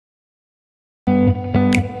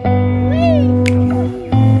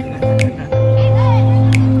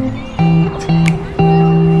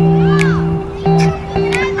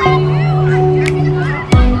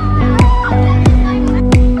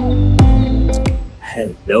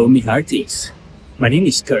Hello, me hearties. My name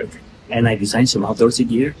is Kirk, and I design some outdoorsy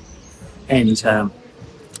gear. And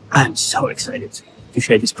I'm so excited to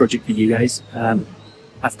share this project with you guys.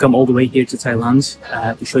 I've come all the way here to Thailand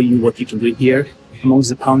to show you what you can do here amongst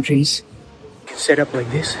the palm trees. You can set up like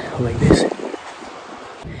this,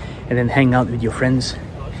 and then hang out with your friends.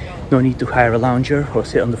 No need to hire a lounger or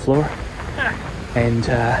sit on the floor, and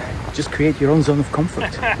just create your own zone of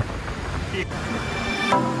comfort.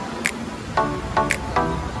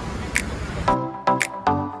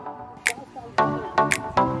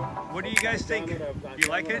 What do you guys think? Do you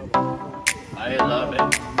like it? I love it.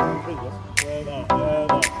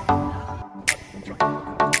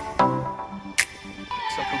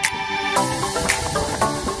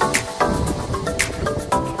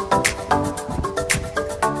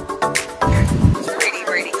 It's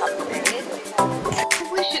pretty complicated.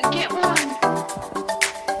 We should get one.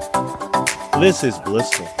 This is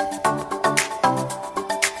blissful.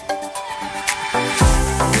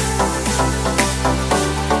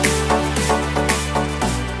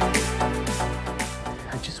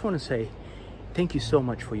 I just want to say thank you so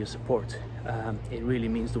much for your support. It really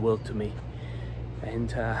means the world to me,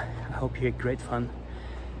 and I hope you had great fun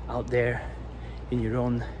out there in your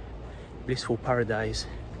own blissful paradise,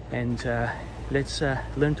 and let's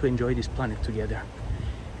learn to enjoy this planet together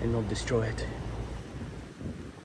and not destroy it.